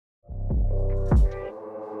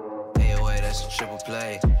that's a triple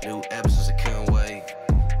play. New episodes, I couldn't wait.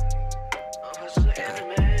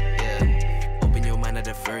 Yeah, open your mind at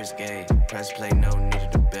the first gate. Press play, no need to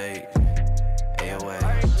debate.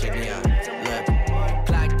 AOA, check me out. Look,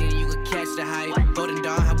 clocked in, you can catch the hype. Golden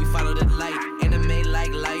Dawn, how we follow the light. Anime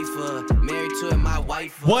like life, married to it, my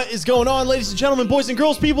wife. What is going on, ladies and gentlemen, boys and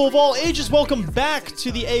girls, people of all ages? Welcome back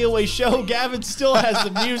to the AOA show. Gavin still has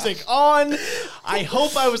the music on. I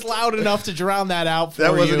hope I was loud enough to drown that out for you.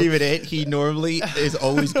 That wasn't even it. He normally is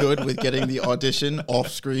always good with getting the audition off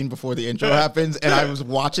screen before the intro happens. And I was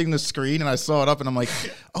watching the screen and I saw it up and I'm like,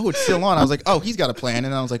 oh, it's still on. I was like, oh, he's got a plan.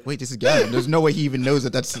 And I was like, wait, this is Gavin. There's no way he even knows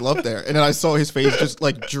that that's still up there. And then I saw his face just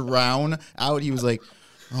like drown out. He was like,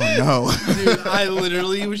 oh no. Dude, I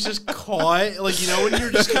literally was just caught, like, you know, when you're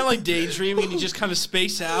just kind of like daydreaming and you just kind of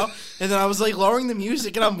space out. And then I was like lowering the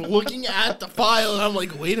music and I'm looking at the file and I'm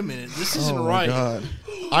like, wait a minute, this isn't right. God.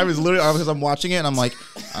 I was literally, because I'm watching it and I'm like,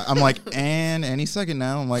 and any second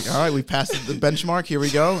now. I'm like, all right, we passed the benchmark. Here we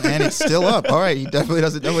go. And it's still up. All right. He definitely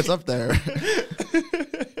doesn't know it's up there.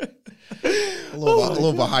 a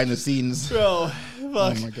little behind the scenes. Bro,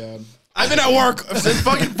 fuck. Oh my God. I've been at work since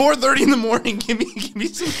fucking 4:30 in the morning. Give me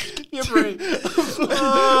some break.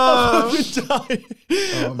 I'm dying.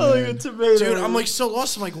 Oh, like a man. tomato. Dude, I'm like so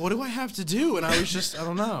lost. I'm like, what do I have to do? And I was just, I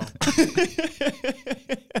don't know.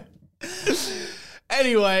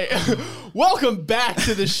 Anyway, welcome back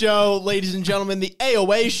to the show, ladies and gentlemen, the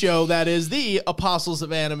AOA show, that is the Apostles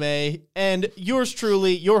of Anime, and yours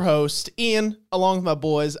truly, your host, Ian, along with my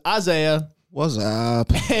boys, Isaiah. What's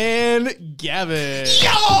up? And Gavin.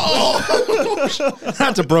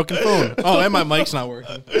 That's a broken phone. Oh, and my mic's not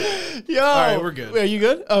working. Yo. All right, we're good. Are you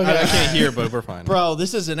good? Okay. I can't hear, but we're fine. Bro,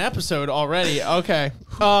 this is an episode already. Okay.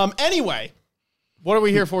 Anyway, what are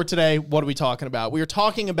we here for today? What are we talking about? We are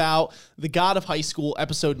talking about The God of High School,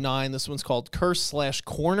 episode 9. This one's called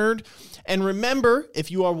Curse/Cornered. And remember,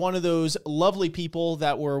 if you are one of those lovely people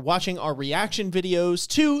that were watching our reaction videos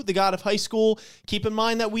to The God of High School, keep in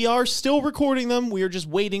mind that we are still recording them. We are just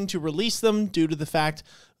waiting to release them due to the fact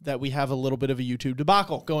that we have a little bit of a YouTube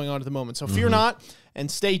debacle going on at the moment. So fear not,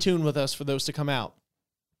 and stay tuned with us for those to come out.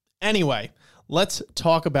 Anyway, let's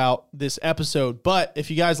talk about this episode. But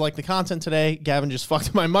if you guys like the content today, Gavin just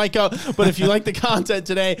fucked my mic up. But if you like the content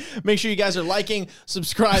today, make sure you guys are liking,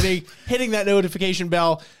 subscribing, hitting that notification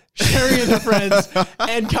bell, sharing it with your friends,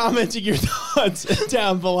 and commenting your thoughts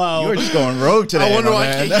down below. You were just going rogue today. I wonder my why I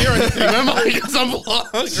man. can't hear anything. Am I because I'm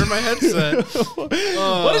blocked or my headset?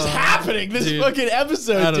 What is happening this dude, fucking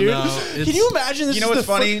episode, I don't dude? know. Can you imagine this? You know what's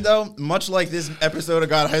funny, though? Much like this episode of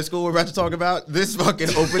God High School we're about to talk about, this fucking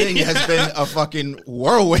opening has been a fucking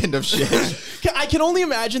whirlwind of shit. I can only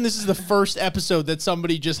imagine this is the first episode that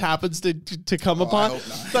somebody just happens to come upon. I hope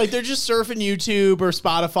not. Like, they're just surfing YouTube or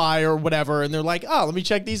Spotify or whatever, and they're like, oh, let me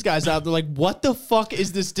check these guys out. They're like, what the fuck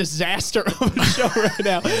is this disaster of a show right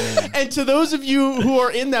now? And to those of you who are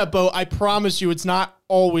in that boat, I promise you it's not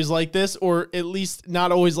always like this, or at least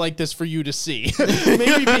not always like this for you to see.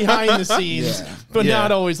 Maybe behind the scenes, but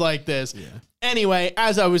not always like this. Yeah. Anyway,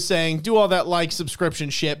 as I was saying, do all that like, subscription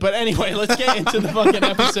shit. But anyway, let's get into the fucking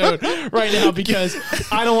episode right now, because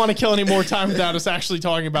I don't want to kill any more time without us actually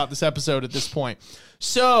talking about this episode at this point.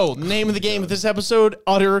 So, name of the game of this episode,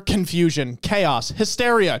 utter confusion, chaos,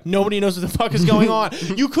 hysteria. Nobody knows what the fuck is going on.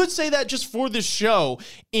 You could say that just for this show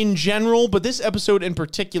in general, but this episode in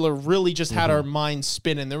particular really just had our minds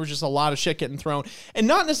spinning. There was just a lot of shit getting thrown. And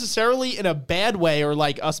not necessarily in a bad way or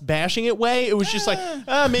like us bashing it way. It was just like,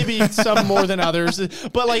 maybe some more than others.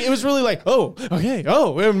 But like, it was really like, oh, okay,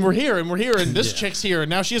 oh, and we're here, and this chick's here, and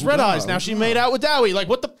now she has red eyes. Now she made out with Dowie. Like,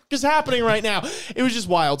 what the fuck is happening right now? It was just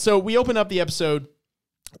wild. So we open up the episode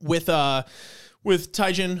with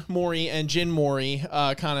Taijin Mori and Jin Mori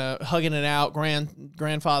kind of hugging it out,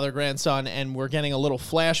 grandfather, grandson, and we're getting a little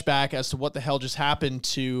flashback as to what the hell just happened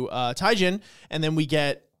to Taijin, and then we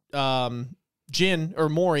get Jin, or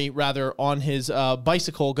Mori rather, on his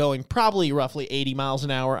bicycle going probably roughly 80 miles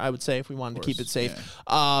an hour, I would say, if we wanted to keep it safe,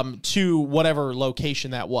 to whatever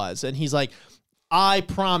location that was. And he's like, I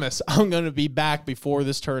promise I'm going to be back before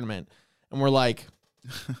this tournament. And we're like,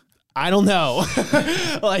 I don't know.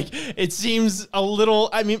 Like, it seems a little,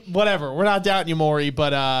 I mean, whatever. We're not doubting you, Mori,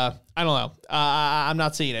 but I don't know. I'm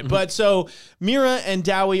not seeing it. But so Mira and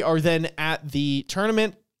Dowie are then at the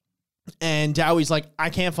tournament, and Dowie's like, I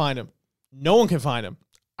can't find him. No one can find him.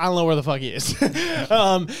 I don't know where the fuck he is.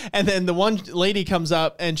 And then the one lady comes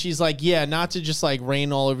up and she's like, yeah, not to just like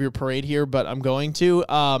rain all over your parade here, but I'm going to.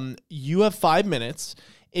 You have 5 minutes.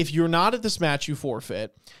 If you're not at this match, you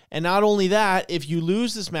forfeit. And not only that, if you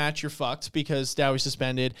lose this match, you're fucked because Dowie's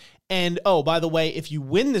suspended. And, oh, by the way, if you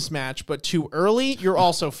win this match but too early, you're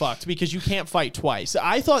also fucked because you can't fight twice.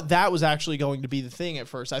 I thought that was actually going to be the thing at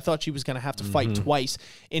first. I thought she was going to have to fight twice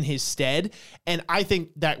in his stead. And I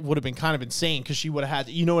think that would have been kind of insane because she would have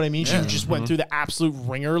had, you know what I mean? She just went through the absolute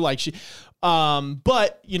ringer.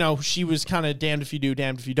 But, you know, she was kind of damned if you do,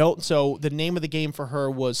 damned if you don't. So the name of the game for her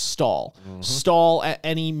was stall. Stall at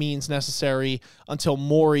any means necessary until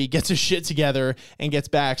Maury gets his shit together and gets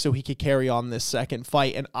back so he could carry on this second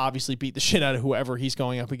fight and obviously beat the shit out of whoever he's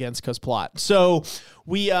going up against because plot. So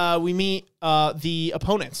we meet the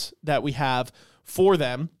opponents that we have for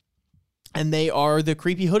them. And they are the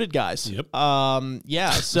creepy hooded guys. Yep.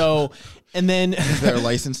 Yeah. So, and then Their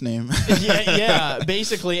license name. yeah,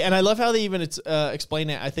 basically. And I love how they even explain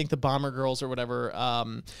it. I think the Bomber Girls or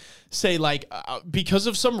whatever say like because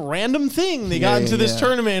of some random thing they got into this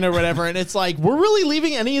tournament or whatever. And it's like, we're really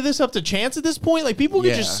leaving any of this up to chance at this point. Like people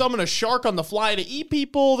could just summon a shark on the fly to eat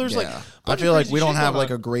people. There's like, I feel like we don't have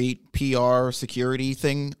like a great PR security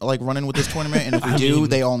thing like running with this tournament. And if we do,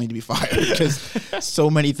 they all need to be fired because so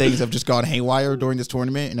many things have just gone haywire during this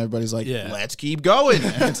tournament. And everybody's like, let's keep going.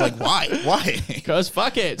 And it's like, why? Because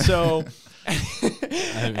fuck it. So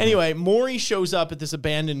anyway, Maury shows up at this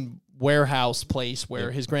abandoned warehouse place where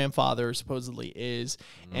his grandfather supposedly is,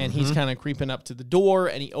 and he's kind of creeping up to the door,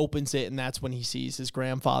 and he opens it, and that's when he sees his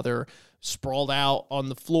grandfather sprawled out on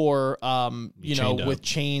the floor, you know, with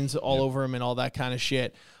chains all over him and all that kind of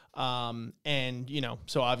shit. And, you know,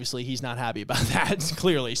 so obviously he's not happy about that,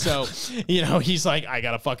 clearly. So, you know, he's like, I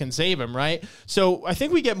gotta fucking save him, right? So I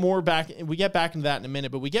think we get back into that in a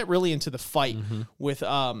minute, but we get really into the fight with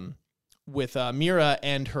Mira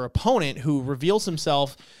and her opponent, who reveals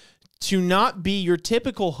himself to not be your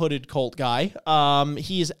typical hooded cult guy.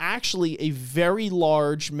 He is actually a very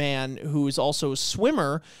large man who is also a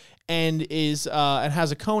swimmer and and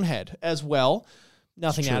has a cone head as well.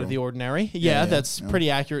 Nothing out of the ordinary. Yeah, that's pretty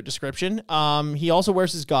accurate description. He also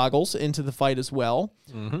wears his goggles into the fight as well.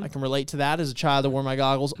 I can relate to that. As a child, I wore my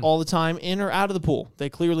goggles all the time, in or out of the pool. They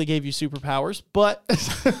clearly gave you superpowers. But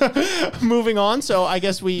moving on, so I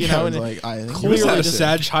guess we, you know, and like, Clearly had a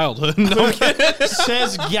sad childhood. No,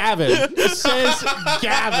 says Gavin. Says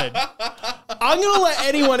Gavin. I'm going to let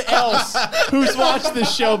anyone else who's watched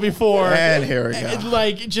this show before, and here we go,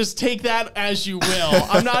 like, just take that as you will.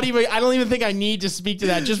 I don't even think I need to speak to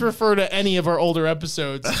that. Just refer to any of our older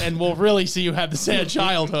episodes and we'll really see you have the sad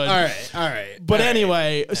childhood. All right. But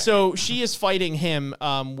anyway, so she is fighting him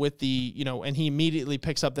with the, you know, and he immediately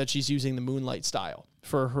picks up that she's using the moonlight style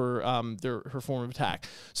for her her form of attack.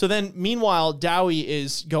 So then, meanwhile, Dowie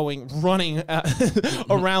is running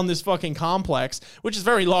around this fucking complex, which is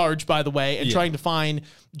very large, by the way, and trying to find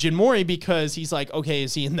Jin Mori because he's like, okay,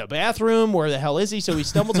 is he in the bathroom? Where the hell is he? So he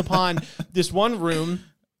stumbles upon this one room.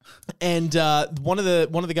 And one of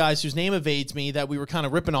the guys whose name evades me that we were kind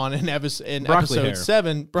of ripping on in episode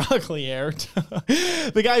 7, Broccoli Hair,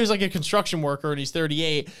 the guy who's like a construction worker and he's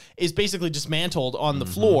 38, is basically dismantled on the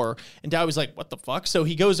floor. And Dowie's like, what the fuck? So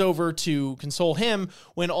he goes over to console him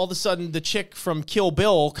when all of a sudden the chick from Kill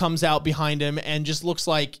Bill comes out behind him and just looks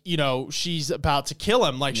like, you know, she's about to kill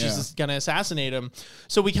him, like she's just gonna assassinate him.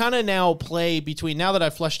 So we kind of now play between, now that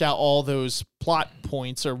I've fleshed out all those plot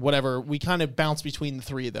points or whatever, we kind of bounce between the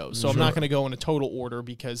three of those. So I'm not going to go in a total order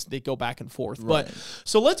because they go back and forth. Right. But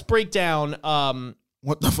so let's break down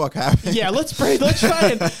what the fuck happened. Yeah, let's try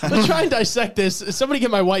and dissect this. Somebody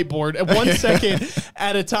get my whiteboard at 1 second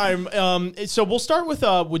at a time. So we'll start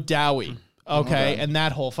with Dowie, okay, and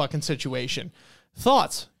that whole fucking situation.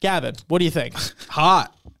 Thoughts, Gavin? What do you think?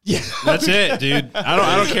 Hot. Yeah, that's it, dude.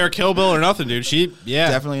 I don't care, Kill Bill or nothing, dude.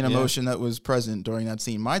 Definitely an emotion that was present during that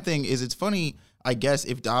scene. My thing is, it's funny. I guess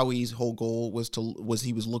if Dowie's whole goal was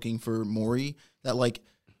he was looking for Maury, that like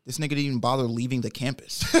this nigga didn't even bother leaving the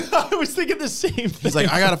campus. I was thinking the same thing. He's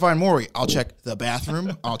like, I gotta find Maury. I'll check the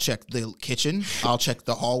bathroom. I'll check the kitchen. I'll check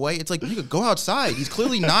the hallway. It's like, nigga, go outside. He's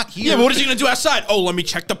clearly not here. Yeah, but what is he gonna do outside? Oh, let me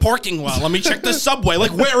check the parking lot. Let me check the subway.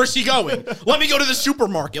 Like, where is he going? Let me go to the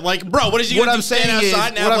supermarket. Like, bro, what is he gonna do? Stand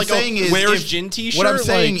outside now? Like, where's Jin t-shirt? What I'm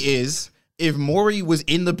saying is, if Maury was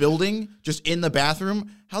in the building, just in the bathroom,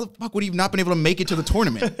 how the fuck would he have not been able to make it to the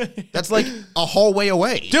tournament? That's like a hallway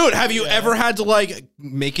away. Dude, have you ever had to like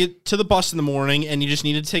make it to the bus in the morning and you just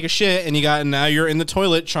needed to take a shit and now you're in the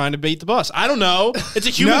toilet trying to bait the bus? I don't know. It's a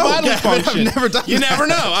human bodily function. I've never done You that. never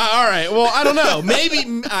know. All right. Well, I don't know.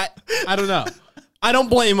 Maybe I don't know. I don't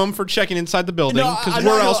blame him for checking inside the building because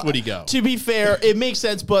where else would he go? To be fair, it makes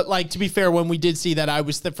sense, but like to be fair, when we did see that, I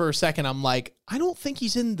was for a second, I'm like, I don't think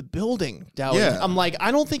he's in the building, Dowie. Yeah. I'm like,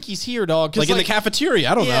 I don't think he's here, dog. Like in the cafeteria.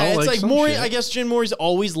 I don't know. Yeah, it's like Maury. shit. I guess Jin Maury's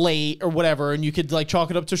always late or whatever, and you could like chalk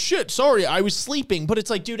it up to shit. Sorry, I was sleeping. But it's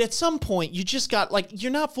like, dude, at some point you just got like,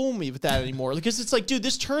 you're not fooling me with that anymore. Because it's like, dude,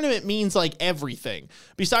 this tournament means like everything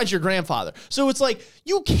besides your grandfather. So it's like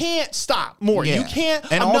you can't stop, Maury. Yeah. You can't.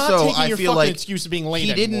 And I'm also, not taking I your feel fucking like excuse of being late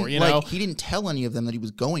he didn't anymore. You know, he didn't tell any of them that he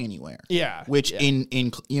was going anywhere. Yeah, which yeah.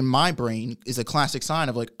 in my brain is a classic sign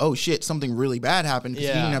of like, oh shit, something really bad happened because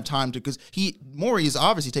he Yeah. didn't have time to. Because Maury is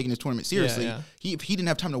obviously taking his tournament seriously. Yeah. If he didn't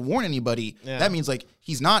have time to warn anybody, Yeah. that means like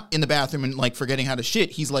he's not in the bathroom and like forgetting how to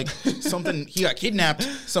shit. He's like something. He got kidnapped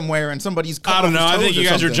somewhere and somebody's. I don't know. I think you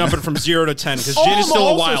guys are jumping from 0 to 10 because Jin is still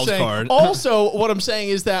a wild card. Also, what I'm saying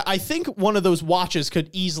is that I think one of those watches could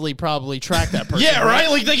easily probably track that person. Yeah, right?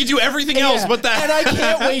 Like they could do everything else but that. And I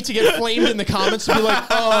can't wait to get flamed in the comments to be like,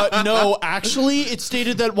 no, actually, it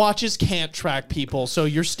stated that watches can't track people, so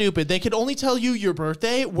you're stupid. They could only tell you your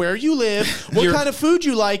birthday, where you live, what kind of food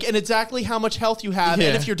you like, and exactly how much health you have,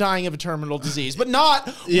 and if you're dying of a terminal disease, but not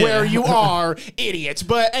where you are, idiots.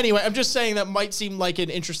 But anyway, I'm just saying that might seem like an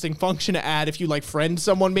interesting function to add if you like friend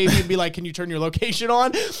someone maybe and be like, can you turn your location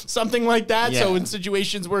on? Something like that. Yeah. So in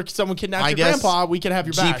situations where someone kidnaps your guess grandpa, we can have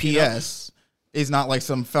your back. GPS is not like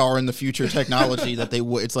some far in the future technology that they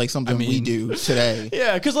would. It's like something we do today.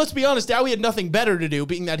 Yeah, because let's be honest, Dowie had nothing better to do,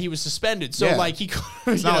 being that he was suspended. So like he,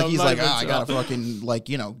 it's not like he's like, I gotta fucking like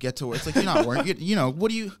get to work. It's like you're not working.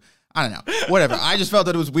 What do you? I don't know. Whatever. I just felt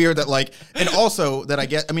that it was weird that like, and also that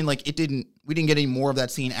we didn't get any more of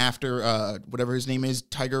that scene after whatever his name is,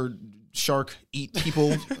 Tiger Shark Eat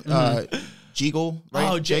People. Jiggle,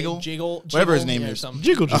 right? Oh, Jiggle, whatever his name is.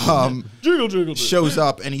 Jiggle. Jiggle shows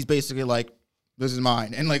up and he's basically like, "This is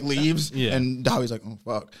mine," and like leaves. Yeah. And Dowie's like, "Oh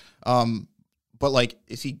fuck." But like,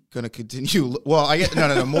 is he gonna continue? Well, I get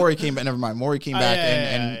no. Maury came back. Never mind. Maury came back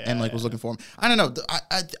and was looking for him. I don't know.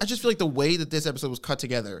 I just feel like the way that this episode was cut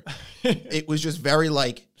together, it was just very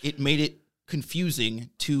like it made it confusing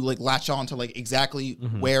to like latch on to like exactly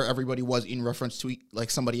where everybody was in reference to like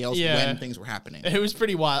somebody else when things were happening. It was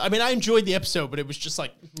pretty wild. I mean, I enjoyed the episode, but it was just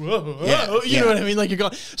like, you know what I mean? Like you're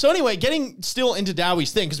going. So anyway, getting still into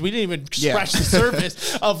Dowie's thing because we didn't even scratch the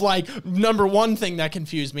surface of like number one thing that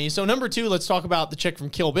confused me. So number two, let's talk about the chick from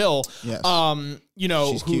Kill Bill. Yes.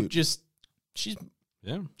 She's who cute.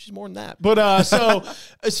 She's more than that. But so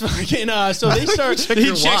it's fucking so they start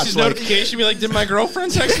he checks his notification, be like, did my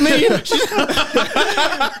girlfriend text me?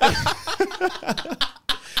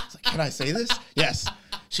 Can I say this? Yes.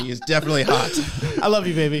 She is definitely hot. I love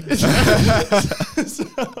you, baby.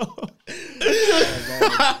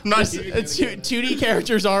 Nice. 2D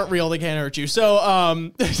characters aren't real. They can't hurt you. So,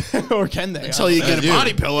 or can they? Until you get a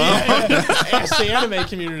body pillow. Ask the anime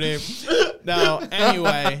community. No,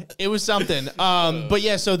 anyway, it was something. But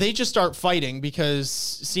yeah, so they just start fighting because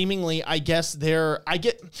seemingly, I guess they're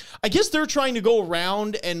trying to go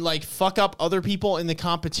around and like fuck up other people in the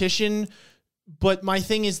competition. But my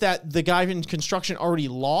thing is that the guy in construction already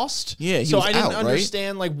lost. Yeah, so was I didn't out,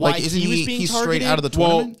 understand like why isn't he was being he's targeted. straight out of the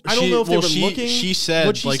tournament. I don't know if they were looking. She said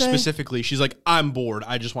What'd she say? Specifically, she's like, I'm bored.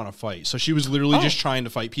 I just want to fight. So she was literally just trying to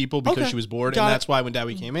fight people because she was bored, and that's why when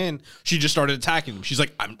Dowie came in, she just started attacking them. She's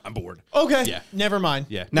like, I'm bored. Okay. Yeah. Never mind.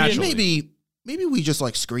 Yeah. Naturally. Maybe we just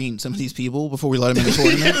like screen some of these people before we let them in the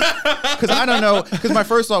tournament. Because I don't know. Because my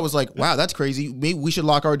first thought was like, wow, that's crazy. Maybe we should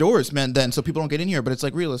lock our doors, man, then so people don't get in here. But it's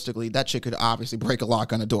like realistically, that shit could obviously break a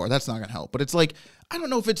lock on a door. That's not gonna help. But it's like, I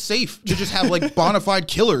don't know if it's safe to just have like bona fide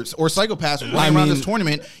killers or psychopaths running around this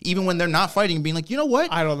tournament, even when they're not fighting, and being like, you know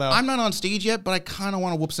what? I don't know. I'm not on stage yet, but I kind of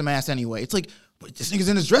want to whoop some ass anyway. It's like, but this nigga's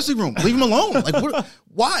in his dressing room. Leave him alone. Like, what?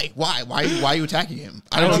 Why are you attacking him?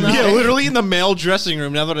 I don't know. Yeah, literally in the male dressing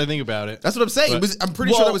room. Now that I think about it, that's what I'm saying. I'm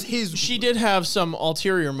pretty sure that was his. She did have some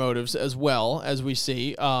ulterior motives as well, as we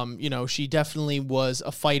see. She definitely was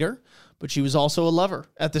a fighter, but she was also a lover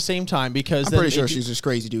at the same time because I'm pretty sure she's just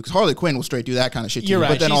crazy, dude. Because Harley Quinn will straight do that kind of shit to you, right.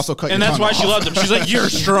 but then also cut your and that's tongue why she off. loved him. She's like, you're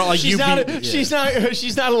strong. Like she's not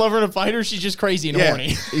a lover and a fighter. She's just crazy and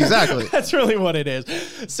horny. Exactly. That's really what it is.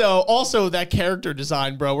 So also that character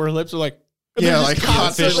design, bro, where her lips are like. Yeah, like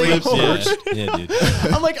constantly fish lips. Yeah, dude.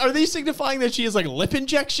 I'm like, are they signifying that she has like lip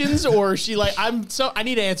injections, or is she like? I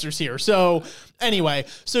need answers here. So anyway,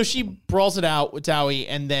 so she brawls it out with Dowie,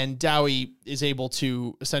 and then Dowie is able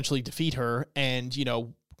to essentially defeat her, and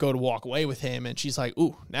go to walk away with him, and she's like,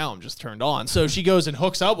 ooh, now I'm just turned on. So she goes and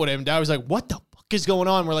hooks up with him. Dowie's like, what the fuck is going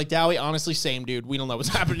on? We're like, Dowie, honestly, same dude. We don't know what's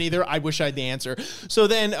happening either. I wish I had the answer. So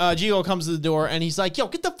then Jigo comes to the door and he's like, yo,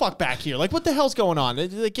 get the fuck back here. Like, what the hell's going on?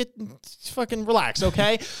 Get fucking relax,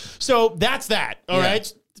 okay? So that's that. All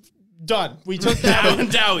right. Done. We took that.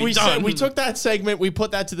 Done. We took that segment. We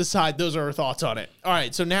put that to the side. Those are our thoughts on it. All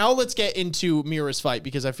right. So now let's get into Mira's fight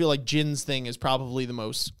because I feel like Jin's thing is probably the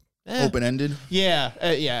most open-ended. Yeah.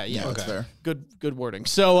 That's fair. Good wording.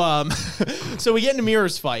 So, so we get into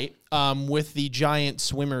Mira's fight with the giant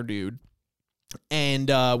swimmer dude, and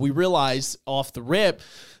we realize off the rip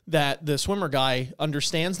that the swimmer guy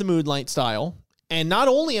understands the Moonlight style. And not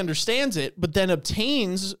only understands it, but then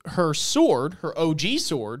obtains her sword, her OG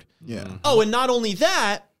sword. Yeah. Oh, and not only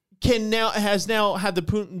that, has now had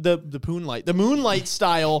the Moonlight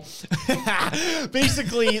style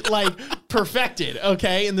basically like perfected,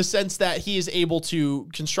 okay, in the sense that he is able to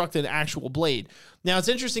construct an actual blade. Now it's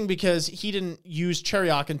interesting because he didn't use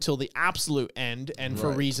Cheriok until the absolute end, and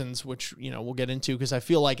for reasons which we'll get into, because I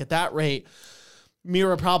feel like at that rate,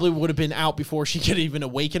 Mira probably would have been out before she could even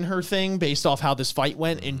awaken her thing based off how this fight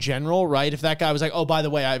went in general, right? If that guy was like, oh, by the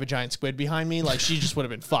way, I have a giant squid behind me, like she just would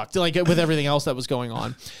have been fucked, like with everything else that was going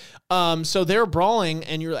on. So they're brawling,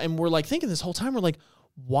 and we're like thinking this whole time, we're like,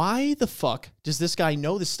 why the fuck does this guy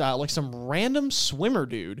know this style? Like some random swimmer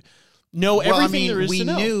dude everything there is to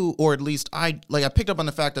know. We knew, or at least I picked up on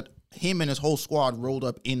the fact that him and his whole squad rolled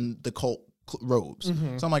up in the cult robes.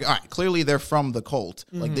 So I'm like, all right, clearly they're from the cult.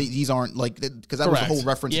 Like these aren't like, because that was the whole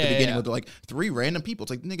reference at the beginning where they're like 3 random people. It's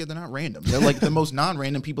like, nigga, they're not random. They're like the most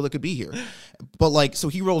non-random people that could be here. But like, so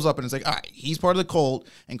he rolls up and it's like, all right, he's part of the cult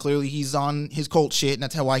and clearly he's on his cult shit and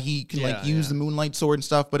that's how why he can use the Moonlight sword and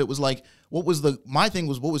stuff. But it was like, what was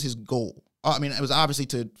his goal? I mean, it was obviously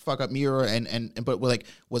to fuck up Mira but like,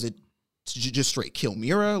 was it just straight kill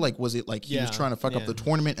Mira? Like, was it like he was trying to fuck up the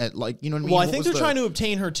tournament at like, you know what I mean? Well, I think they're trying to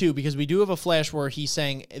obtain her too, because we do have a flash where he's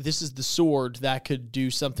saying this is the sword that could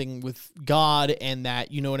do something with God and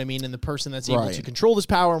that, you know what I mean? And the person that's able to control this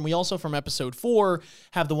power. And we also from episode 4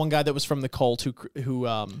 have the one guy that was from the cult who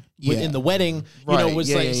in the wedding, was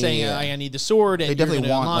saying, I need the sword. And they definitely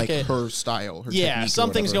want like her style, her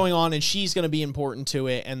something's going on and she's going to be important to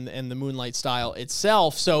it and the Moonlight style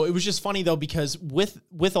itself. So it was just funny though, because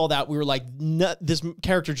with all that, we were like, this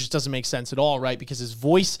character just doesn't make sense at all, right? Because his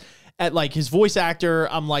voice actor,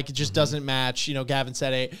 I'm like, it just doesn't match. Gavin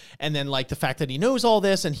said it, and then like the fact that he knows all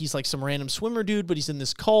this, and he's like some random swimmer dude, but he's in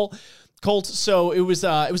this cult. So it was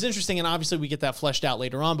interesting, and obviously we get that fleshed out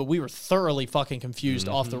later on. But we were thoroughly fucking confused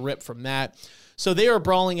off the rip from that. So they are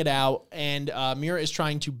brawling it out, and Mira is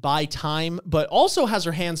trying to buy time, but also has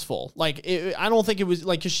her hands full. Like, I don't think it was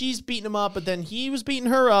like, because she's beating him up, but then he was beating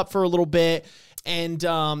her up for a little bit. And,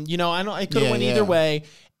 I could have went either way.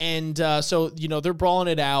 And so, they're brawling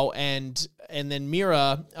it out. And then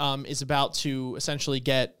Mira is about to essentially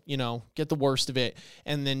get the worst of it.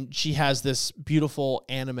 And then she has this beautiful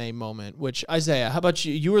anime moment, which, Isaiah, how about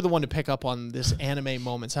you? You were the one to pick up on this anime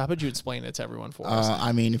moment. So how about you explain it to everyone for us?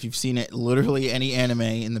 I mean, if you've seen it, literally any anime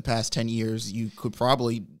in the past 10 years, you could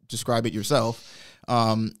probably describe it yourself.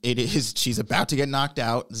 She's about to get knocked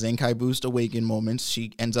out. Zenkai Boost awaken moments.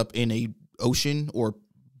 She ends up in a ocean or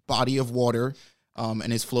body of water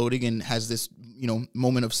and is floating and has this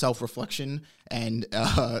moment of self-reflection and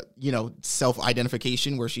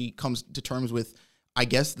self-identification where she comes to terms with, I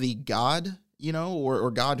guess, the god or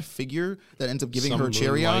God figure that ends up giving her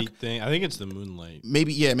Cheriok thing. I think it's the Moonlight.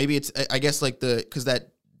 Maybe it's, I guess, like because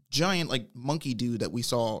that giant like monkey dude that we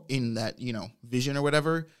saw in that vision or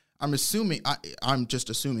whatever, I'm just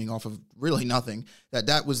assuming off of really nothing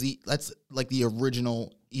that's like the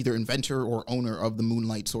original either inventor or owner of the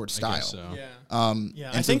Moonlight sword style. I guess so.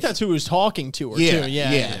 Yeah. I think that's who was talking to her too.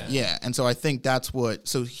 Yeah. And so I think that's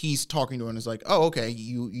so he's talking to her and is like, oh, okay,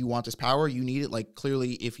 you want this power, you need it. Like,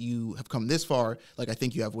 clearly if you have come this far, like, I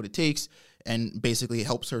think you have what it takes. And basically it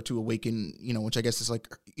helps her to awaken, which I guess is like,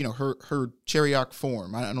 her Cheriok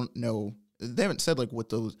form. I don't know. They haven't said like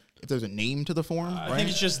if there's a name to the form. I think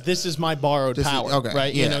it's just, this is my borrowed power,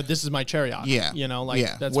 right? Yeah. This is my Cheriok. Yeah.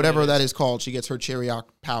 That's whatever that is called. She gets her Cheriok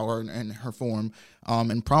power and her form,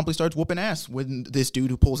 and promptly starts whooping ass with this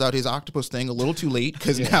dude who pulls out his octopus thing a little too late.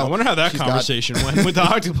 Because now I wonder how that conversation went with the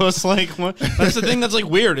octopus. Like, that's the thing that's like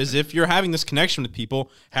weird is if you're having this connection with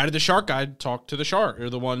people, how did the shark guy talk to the shark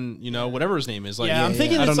or the one, whatever his name is? Like, I'm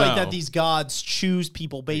thinking it's like that these gods choose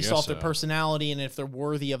people based off their personality and if they're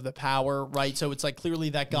worthy of the power, right? So it's like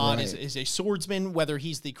clearly that god is a swordsman, whether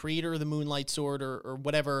he's the creator of the Moonlight sword or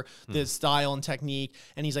whatever the style and technique.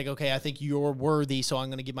 And he's like, okay, I think you're worthy, so I'm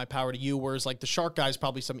going to give my power to you. Whereas like the shark guy is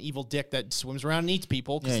probably some evil dick that swims around and eats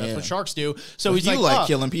people because that's what sharks do. So he's like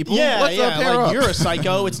killing people. You're a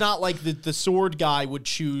psycho. It's not like the sword guy would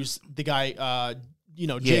choose the guy,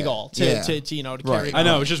 Jiggle to carry. I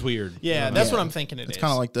know, it's just weird. Yeah, that's what I'm thinking it's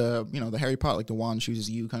kind of like the Harry Potter, like the wand chooses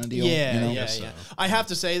you kind of deal. Yeah. I have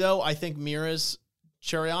to say though, I think Mira's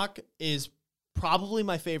Cheriok is probably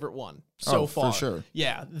my favorite one so far. For sure.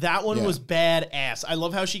 Yeah, that one was badass. I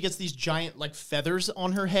love how she gets these giant like feathers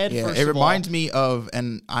on her head. Yeah, it reminds me of,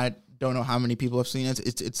 and I don't know how many people have seen it.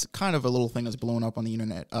 It's kind of a little thing that's blown up on the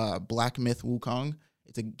internet. Black Myth Wukong.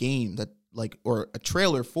 It's a game that or a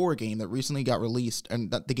trailer for a game that recently got released,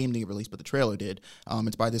 and that the game didn't get released, but the trailer did.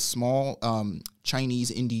 It's by this small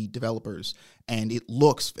Chinese indie developers, and it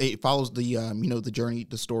follows the the journey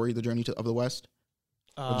of the West.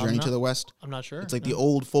 To the West. I'm not sure. It's like the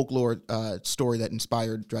old folklore story that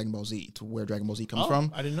inspired Dragon Ball Z, to where Dragon Ball Z comes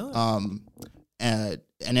from. I didn't know that.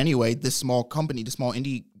 And anyway, this small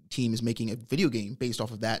indie team is making a video game based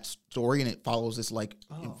off of that story, and it follows this it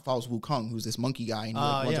follows Wukong, who's this monkey guy, and he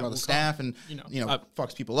runs around the staff and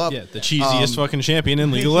fucks people up. Yeah, the cheesiest fucking champion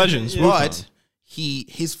in League of Legends. But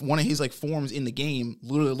one of his like forms in the game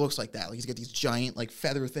literally looks like that. Like he's got these giant like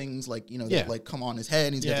feather things, that like come on his head,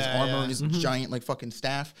 and he's got this armor and his giant like fucking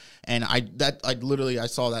staff. And I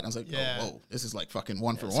saw that and I was like, oh, whoa, this is like fucking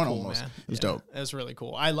one for one almost. Man. It was dope. That's really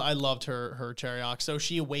cool. I loved her Cheriok. So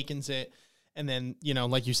she awakens it. And then,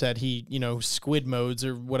 like you said, he, squid modes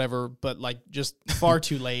or whatever, but like just far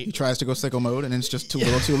too late. He tries to go sicko mode and it's just too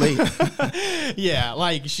little too late. Yeah,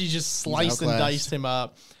 like she just sliced and diced him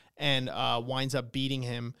up and winds up beating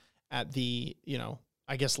him at the,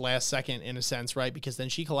 I guess last second in a sense, right? Because then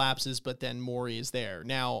she collapses, but then Mori is there.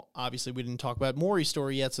 Now, obviously we didn't talk about Mori's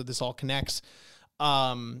story yet, so this all connects.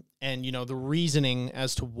 And the reasoning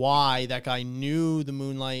as to why that guy knew the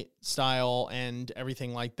Moonlight style and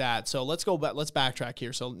everything like that. So let's go back. Let's backtrack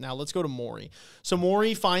here. So now let's go to Mori. So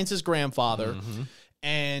Mori finds his grandfather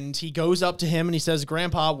and he goes up to him and he says,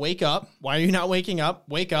 "Grandpa, wake up. Why are you not waking up?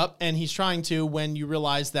 Wake up." And he's trying to, when you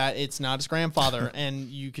realize that it's not his grandfather. And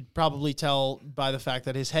you could probably tell by the fact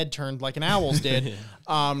that his head turned like an owl's did. You're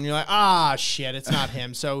like, shit, it's not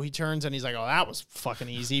him. So he turns and he's like, "Oh, that was fucking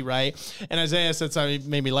easy," right? And Isaiah said something,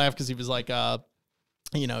 made me laugh because he was like,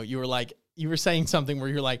 you were saying something where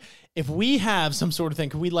you're like, if we have some sort of thing,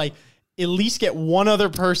 could we like at least get one other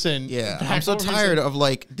person? Yeah, I'm so tired of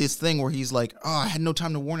like this thing where he's like, "Oh, I had no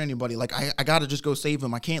time to warn anybody. Like, I gotta just go save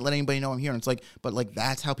him. I can't let anybody know I'm here." And it's like, but like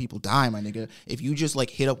that's how people die, my nigga. If you just like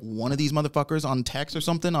hit up one of these motherfuckers on text or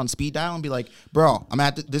something on speed dial and be like, "Bro, I'm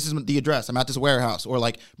at this is the address. I'm at this warehouse," or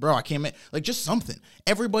like, "Bro, I can't like just something."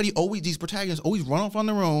 Everybody these protagonists always run off on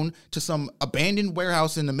their own to some abandoned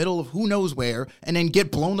warehouse in the middle of who knows where, and then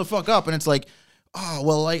get blown the fuck up. And it's like, oh,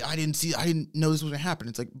 well, like, I didn't know this was gonna happen.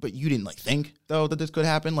 It's like, but you didn't like think though that this could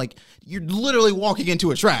happen. Like, you're literally walking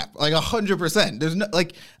into a trap, like 100%. There's no,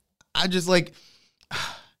 like, I just like,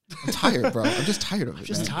 I'm tired, bro. I'm just tired of it. I'm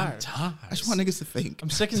just tired. I just want niggas to think. I'm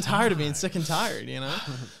sick and tired of being sick and tired,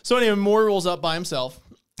 So anyway, Mori rolls up by himself.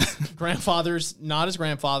 Grandfather's not his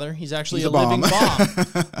grandfather. He's actually a living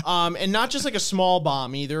bomb. And not just like a small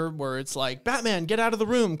bomb either, where it's like, "Batman, get out of the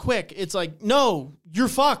room, quick." It's like, no, you're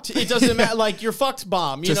fucked. It doesn't matter. Like, you're fucked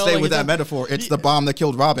bomb. To stay with that metaphor, it's the bomb that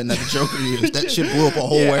killed Robin that the Joker used. That shit blew up a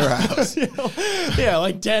whole warehouse. Yeah,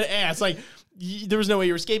 like dead ass. Like, there was no way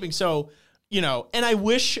you're escaping. So, and I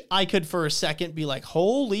wish I could for a second be like,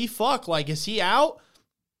 holy fuck, like, is he out?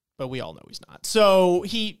 But we all know he's not. So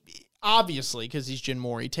he... obviously, because he's Jin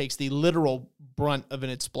Mori, takes the literal brunt of an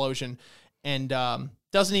explosion and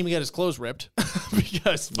doesn't even get his clothes ripped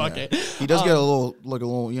because fuck it. He does get a little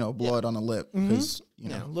blood on the lip because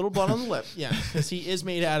a little blood on the lip. Yeah, because he is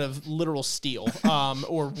made out of literal steel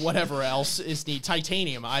or whatever else is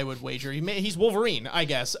titanium. I would wager he's Wolverine, I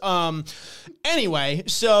guess. Anyway,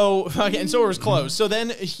 so and so are his clothes. So then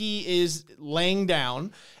he is laying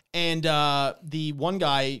down. And the one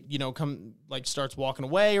guy, starts walking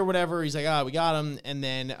away or whatever. He's like, we got him. And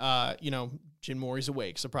then, Jin Mori's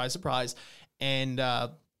awake. Surprise, surprise. And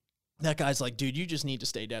that guy's like, "Dude, you just need to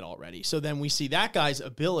stay dead already." So then we see that guy's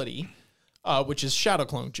ability, which is shadow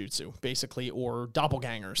clone jutsu, basically, or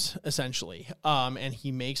doppelgangers, essentially. And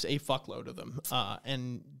he makes a fuckload of them.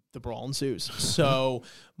 And the brawl ensues. So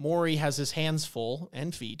Mori has his hands full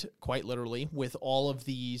and feet, quite literally, with all of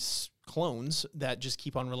these clones that just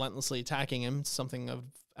keep on relentlessly attacking him. It's something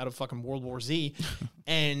out of fucking World War Z.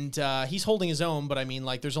 And he's holding his own, but I mean,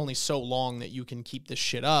 like, there's only so long that you can keep this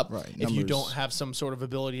shit up if you don't have some sort of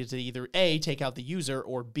ability to either A, take out the user,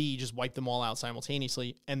 or B, just wipe them all out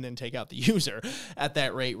simultaneously and then take out the user at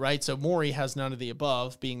that rate, right? So Mori has none of the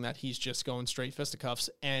above, being that he's just going straight fisticuffs,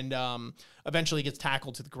 and eventually gets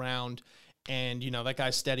tackled to the ground, and, that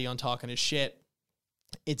guy's steady on talking his shit.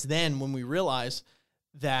 It's then when we realize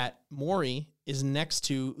that Mori is next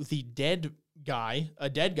to the dead guy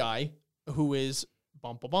who is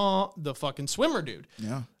the fucking swimmer dude.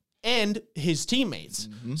 Yeah. And his teammates.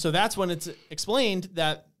 Mm-hmm. So that's when it's explained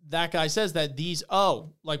that that guy says that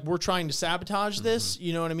like we're trying to sabotage this,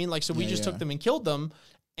 you know what I mean? Like, so we just took them and killed them,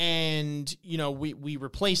 and, you know, we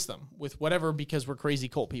replaced them with whatever because we're crazy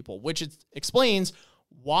cult people, which explains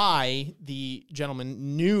why the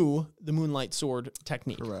gentleman knew the Moonlight Sword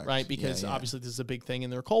technique, right? Because obviously this is a big thing in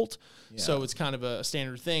their cult, so it's kind of a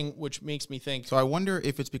standard thing, which makes me think. So I wonder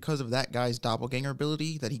if it's because of that guy's doppelganger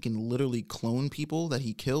ability that he can literally clone people that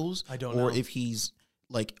he kills. I don't know. Or if he's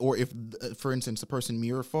like, or if, for instance, the person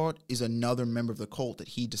Mira fought is another member of the cult that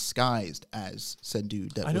he disguised as said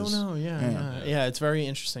dude. That I don't know. Yeah, it's very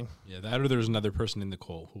interesting. Yeah, that or there's another person in the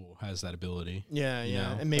cult who has that ability. Yeah, you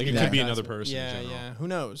know? And maybe like it could be another person. Yeah. Who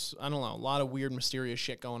knows? I don't know. A lot of weird, mysterious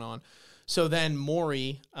shit going on. So then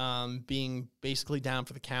Maury, being basically down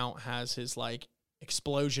for the count, has his like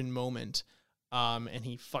explosion moment, and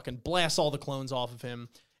he fucking blasts all the clones off of him.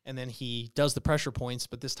 And then he does the pressure points,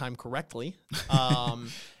 but this time correctly.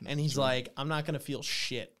 And he's like, I'm not going to feel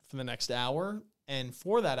shit for the next hour. And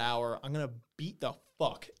for that hour, I'm going to beat the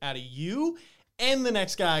fuck out of you and the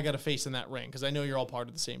next guy I got to face in that ring, because I know you're all part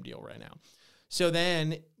of the same deal right now. So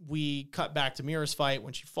then we cut back to Mira's fight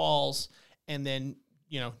when she falls. And then,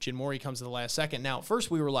 you know, Jin Mori comes to the last second. Now, at first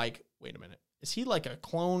we were like, wait a minute. Is he like a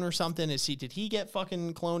clone or something? Did he get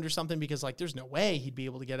fucking cloned or something? Because like, there's no way he'd be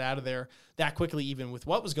able to get out of there that quickly, even with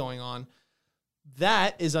what was going on.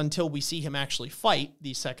 That is until we see him actually fight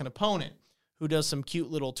the second opponent, who does some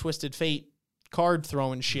cute little Twisted Fate card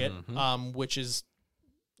throwing shit, which is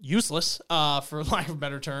useless, for lack of a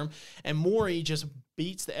better term. And Mori just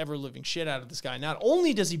beats the ever-living shit out of this guy. Not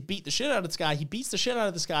only does he beat the shit out of this guy, he beats the shit out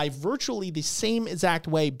of this guy virtually the same exact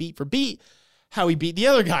way, beat for beat, how he beat the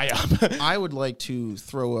other guy up. I would like to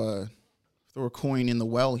throw a coin in the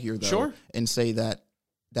well here, though, and say that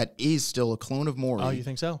is still a clone of Mori. Oh, you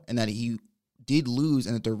think so? And that he did lose,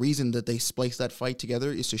 and that the reason that they spliced that fight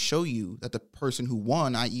together is to show you that the person who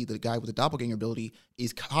won, i.e. the guy with the doppelganger ability,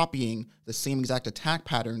 is copying the same exact attack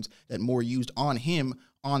patterns that Mori used on him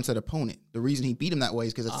on said opponent. The reason he beat him that way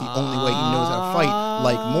is because that's the only way he knows how to fight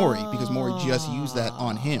like Mori, because Mori just used that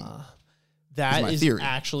on him. That is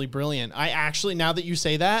actually brilliant. I actually, now that you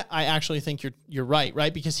say that, I actually think you're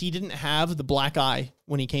right? Because he didn't have the black eye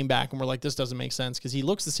when he came back, and we're like, this doesn't make sense, because he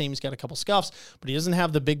looks the same. He's got a couple scuffs, but he doesn't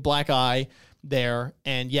have the big black eye there.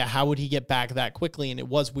 And yeah, how would he get back that quickly? And it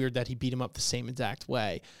was weird that he beat him up the same exact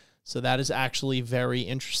way. So that is actually very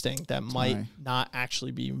interesting. That might not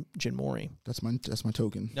actually be Jin Mori. That's my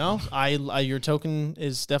token. No, your token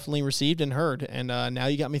is definitely received and heard, and now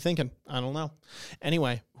you got me thinking. I don't know.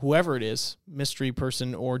 Anyway, whoever it is, mystery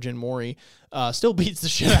person or Jin Mori, still beats the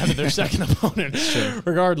shit out of their second opponent,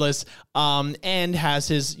 regardless, and has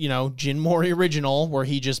his Jin Mori original where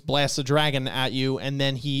he just blasts a dragon at you, and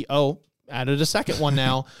then he added a second one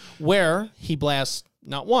now where he blasts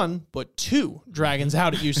not one, but two dragons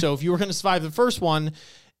out at you. So if you were going to survive the first one,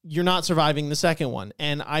 you're not surviving the second one.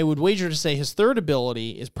 And I would wager to say his third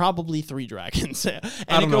ability is probably 3 dragons. And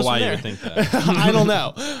I don't know why you would think that. I don't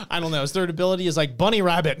know. His third ability is like bunny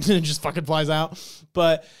rabbit and just fucking flies out.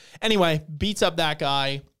 But anyway, beats up that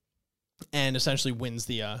guy and essentially wins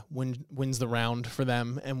the round for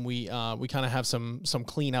them. And we kind of have some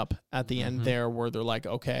cleanup at the end there where they're like,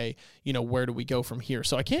 okay, where do we go from here?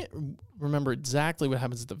 So I can't remember exactly what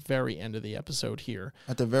happens at the very end of the episode here.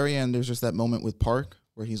 At the very end, there's just that moment with Park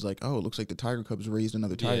where he's like, oh, it looks like the tiger cubs raised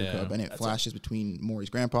another tiger cub, and it flashes between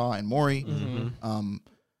Mori's grandpa and Mori. And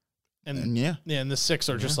the 6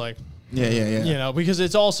 are just like, because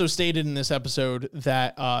it's also stated in this episode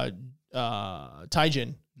that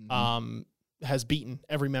Taijin has beaten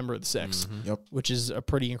every member of the 6, which is a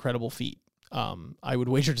pretty incredible feat. I would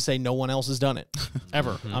wager to say no one else has done it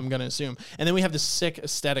ever. I'm going to assume. And then we have this sick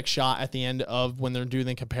aesthetic shot at the end of when they're doing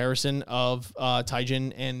the comparison of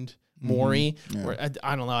Taijin and Mori. Where,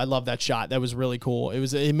 I don't know. I love that shot. That was really cool.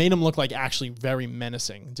 It made him look like actually very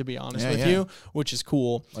menacing, to be honest with you, which is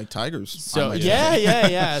cool. Like tigers. So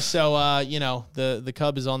yeah. So the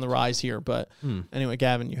cub is on the rise here. But anyway,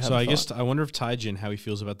 Gavin, you have. So I guess I wonder if Taijin, how he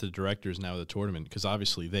feels about the directors now of the tournament, because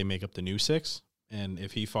obviously they make up the new 6, and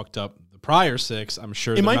if he fucked up the prior 6, I'm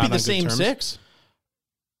sure it might be the same 6.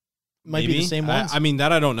 Might be the same ones. I mean,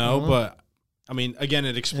 that I don't know, but. I mean, again,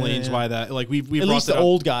 it explains why that, like, we've at least the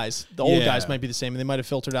old guys. The old guys might be the same, and they might have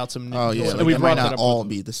filtered out some. Oh yeah, like, it might not all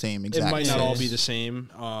be the same. Exactly, it might not all be the same.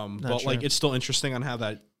 But like, it's still interesting on how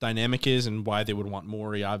that dynamic is and why they would want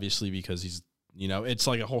Mori, obviously, because he's, it's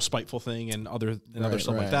like a whole spiteful thing and other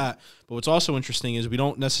stuff like that. But what's also interesting is we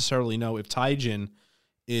don't necessarily know if Taijin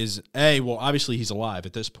is well, obviously he's alive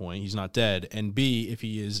at this point, he's not dead, and B, if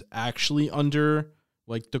he is actually under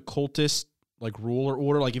like the cultist like rule or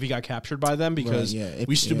order, like if he got captured by them, because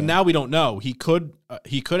If- now we don't know. He could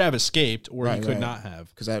have escaped, or he could not have.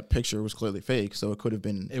 Because that picture was clearly fake, so it could have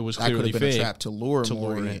been. It was that could clearly have been fake a trap to lure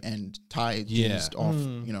Maury it. and tie Yeah. Jinx off.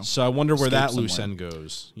 You know. So I wonder where that escape loose somewhere. end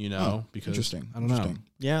goes. You know, because Interesting. I don't know. Interesting.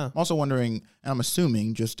 Yeah. I'm also wondering, and I'm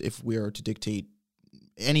assuming, just if we are to dictate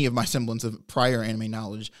any of my semblance of prior anime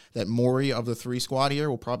knowledge, that Mori of the 3 squad here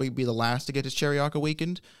will probably be the last to get his Chariok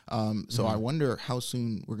awakened. So I wonder how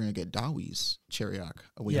soon we're going to get Dawi's Chariok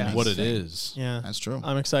awakened. Yeah. What it is. Yeah. That's true.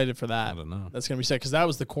 I'm excited for that. I don't know. That's going to be sick because that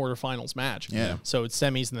was the quarterfinals match. Yeah. So it's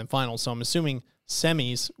semis and then finals. So I'm assuming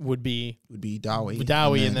semis would be Would be Dawi.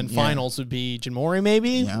 Dowie and then finals would be Jinmori maybe.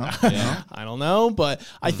 Yeah. Yeah. I don't know, but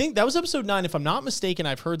I think that was episode 9. If I'm not mistaken,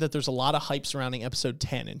 I've heard that there's a lot of hype surrounding episode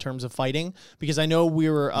 10 in terms of fighting, because I know we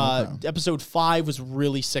were episode 5 was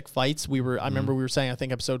really sick fights. I remember we were saying I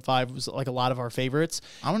think episode 5 was like a lot of our favorites.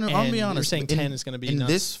 I'm going to be You're honest. saying 10 is going to be in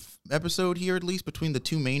nuts. this episode here, at least between the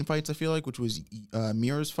 2 main fights, I feel like, which was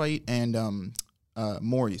Mira's fight and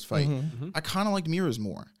Mori's fight, I kind of liked Mira's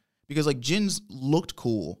more. Because like Jin's looked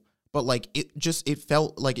cool, but like it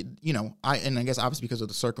felt like it, you know, I guess obviously because of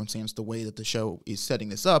the circumstance, the way that the show is setting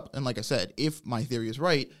this up, and like I said, if my theory is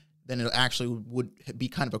right, then it actually would be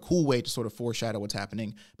kind of a cool way to sort of foreshadow what's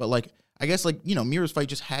happening. But like I guess like, you know, Mira's fight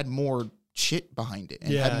just had more shit behind it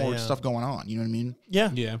and had more stuff going on. You know what I mean?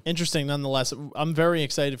 Yeah. Yeah. Interesting nonetheless. I'm very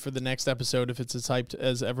excited for the next episode if it's as hyped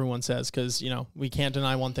as everyone says, because, you know, we can't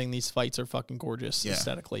deny one thing. These fights are fucking gorgeous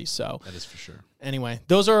aesthetically. So That is for sure. anyway,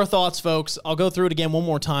 those are our thoughts, folks. I'll go through it again one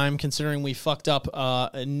more time, considering we fucked up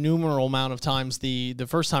a numeral amount of times the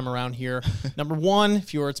first time around here. Number 1,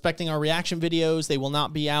 if you are expecting our reaction videos, they will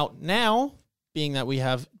not be out now, being that we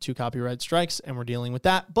have 2 copyright strikes and we're dealing with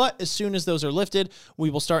that. But as soon as those are lifted, we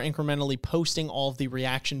will start incrementally posting all of the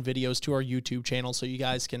reaction videos to our YouTube channel so you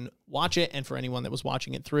guys can watch it. And for anyone that was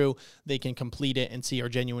watching it through, they can complete it and see our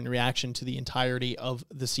genuine reaction to the entirety of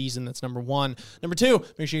the season. That's number 1. Number 2,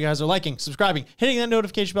 make sure you guys are liking, subscribing, hitting that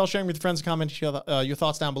notification bell, sharing with your friends, and commenting your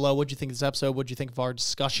thoughts down below. What do you think of this episode? What do you think of our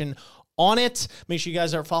discussion on it? Make sure you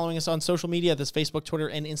guys are following us on social media. That's Facebook, Twitter,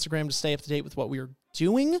 and Instagram to stay up to date with what we are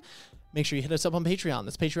doing. Make sure you hit us up on Patreon.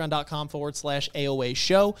 That's patreon.com/AOA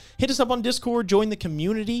show. Hit us up on Discord. Join the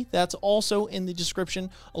community. That's also in the description,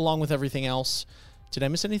 along with everything else. Did I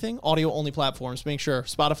miss anything? Audio-only platforms. Make sure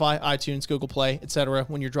Spotify, iTunes, Google Play, etc.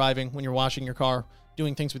 When you're driving, when you're washing your car,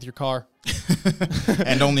 doing things with your car.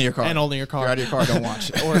 And only your car. And only your car. If you're out of your car, don't watch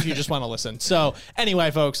it. Or if you just want to listen. So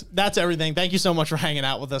anyway, folks, that's everything. Thank you so much for hanging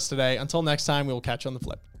out with us today. Until next time, we will catch you on the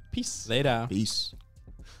flip. Peace. Later. Peace.